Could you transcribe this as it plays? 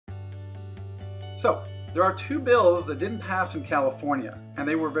So, there are two bills that didn't pass in California, and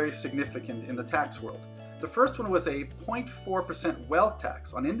they were very significant in the tax world. The first one was a 0.4% wealth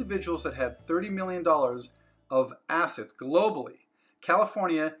tax on individuals that had $30 million of assets globally.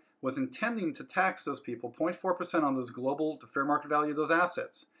 California was intending to tax those people 0.4% on those global, the fair market value of those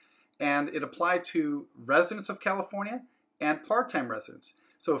assets. And it applied to residents of California and part-time residents.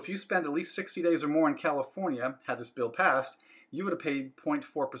 So if you spend at least 60 days or more in California, had this bill passed, you would have paid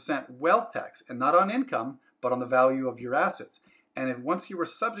 0.4% wealth tax, and not on income, but on the value of your assets. And if once you were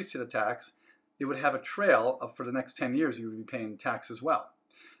subject to the tax, it would have a trail of, for the next 10 years, you would be paying tax as well.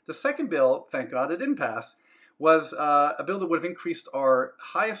 The second bill, thank God, that didn't pass, was a bill that would have increased our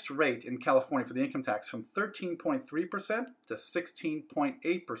highest rate in California for the income tax from 13.3% to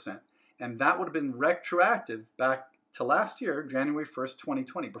 16.8%. And that would have been retroactive back to last year, January 1st,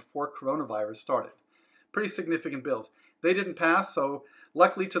 2020, before coronavirus started. Pretty significant bills. They didn't pass, so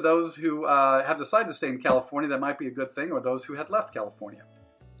luckily to those who have decided to stay in California, that might be a good thing, or those who had left California.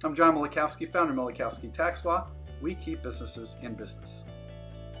 I'm John Milikowski, founder of Milikowski Tax Law. We keep businesses in business.